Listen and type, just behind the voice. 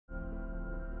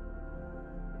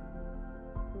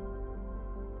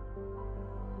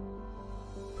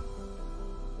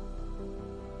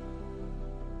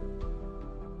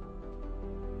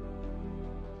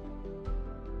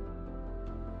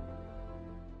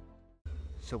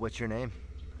So what's your name?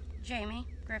 Jamie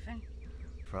Griffin.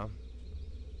 From?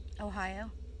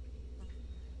 Ohio.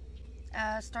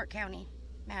 Stark County,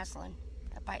 Massillon,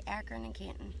 up by Akron and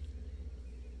Canton.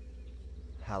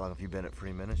 How long have you been at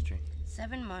Free Ministry?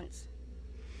 7 months.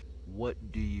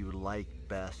 What do you like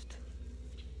best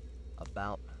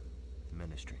about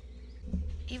ministry?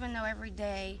 Even though every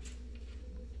day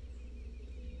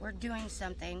we're doing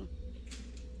something,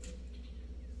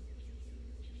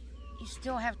 you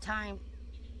still have time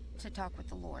to talk with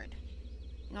the Lord.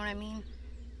 You know what I mean?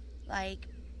 Like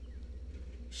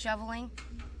shoveling,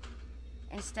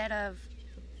 instead of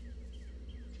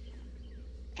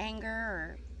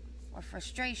anger or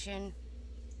frustration,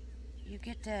 you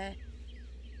get to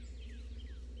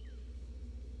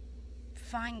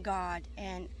find God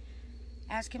and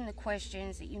ask Him the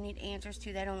questions that you need answers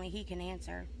to that only He can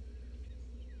answer.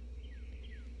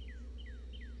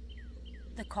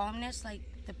 The calmness, like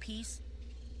the peace.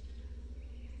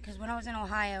 Because when I was in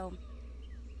Ohio,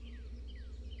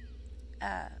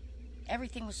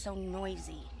 everything was so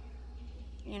noisy.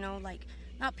 You know, like,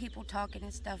 not people talking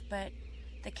and stuff, but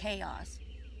the chaos.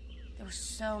 There was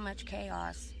so much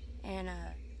chaos. And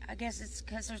I guess it's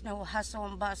because there's no hustle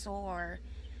and bustle, or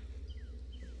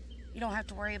you don't have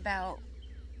to worry about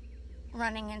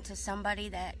running into somebody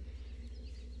that,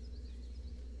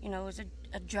 you know, is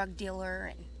a drug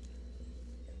dealer,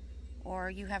 or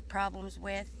you have problems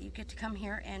with. You get to come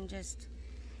here and just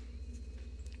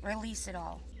release it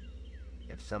all.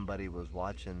 If somebody was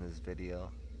watching this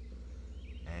video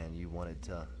and you wanted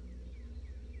to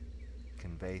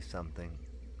convey something,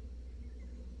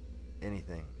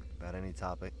 anything, about any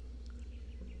topic,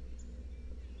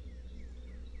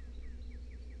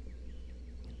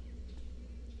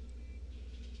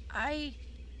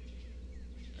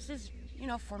 this is, you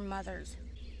know, for mothers.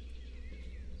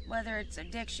 Whether it's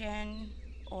addiction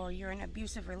or you're in an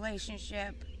abusive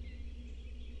relationship,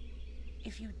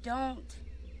 if you don't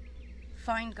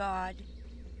find God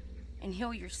and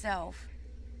heal yourself,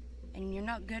 and you're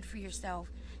not good for yourself,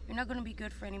 you're not going to be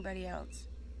good for anybody else.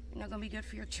 You're not going to be good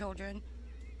for your children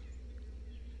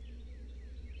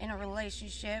in a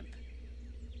relationship.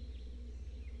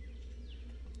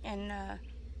 And,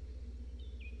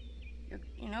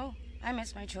 you know, I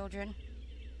miss my children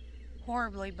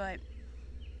horribly, but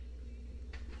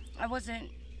I wasn't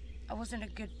a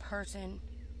good person,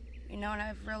 you know, and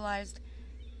I've realized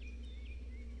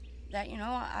that, you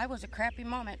know, I was a crappy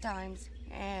mom at times,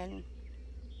 and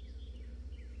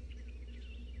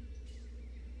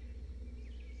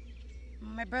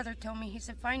my brother told me, he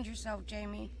said, find yourself,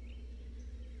 Jamie.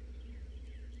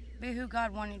 Be who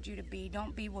God wanted you to be.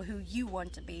 Don't be who you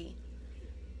want to be,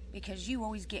 because you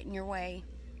always get in your way.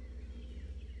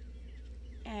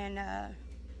 And,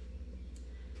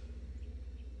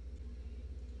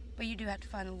 but you do have to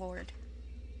find the Lord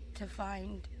to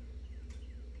find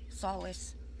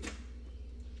solace.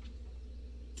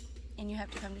 And you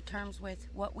have to come to terms with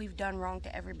what we've done wrong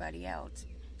to everybody else,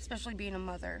 especially being a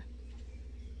mother.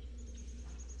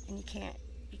 And you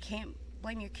can't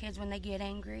blame your kids when they get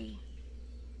angry,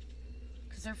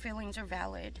 because their feelings are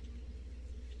valid.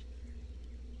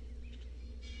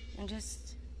 And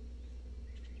just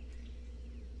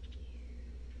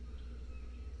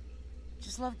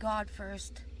love God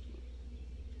first.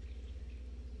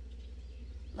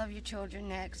 Love your children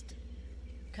next,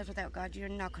 because without God, you're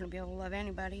not going to be able to love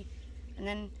anybody.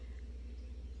 And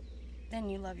then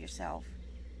you love yourself.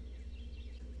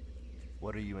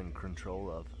 what are you in control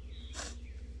of?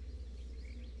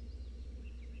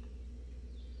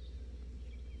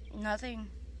 Nothing.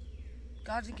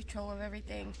 God's in control of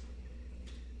everything.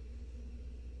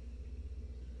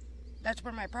 That's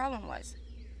where my problem was.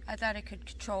 I thought I could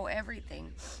control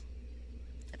everything.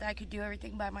 I thought I could do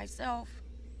everything by myself.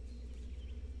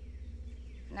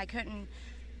 And I couldn't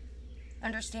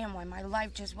understand why my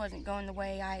life just wasn't going the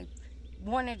way I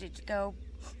wanted it to go,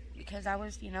 because I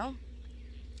was,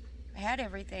 I had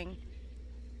everything.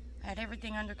 I had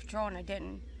everything under control, and I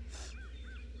didn't.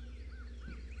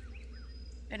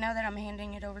 But now that I'm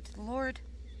handing it over to the Lord,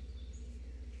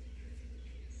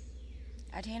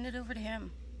 I'd hand it over to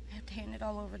Him. I have to hand it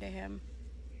all over to Him.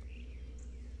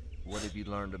 What have you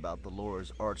learned about the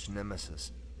Lord's arch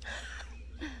nemesis?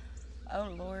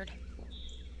 Oh, Lord.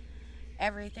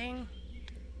 Everything.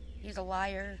 He's a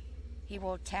liar. He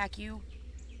will attack you.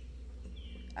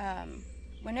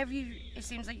 Whenever it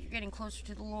seems like you're getting closer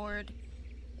to the Lord,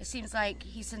 it seems like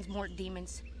He sends more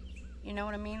demons. You know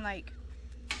what I mean? Like,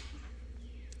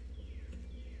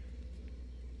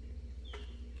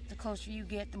 the closer you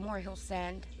get, the more He'll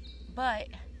send. But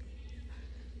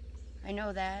I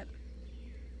know that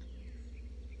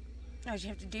all you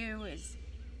have to do is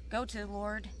go to the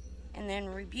Lord and then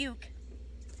rebuke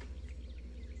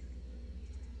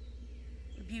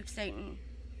Satan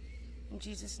in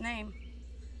Jesus' name.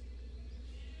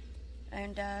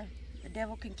 And the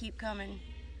devil can keep coming.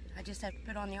 I just have to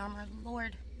put on the armor of the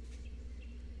Lord.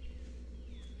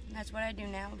 And that's what I do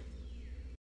now.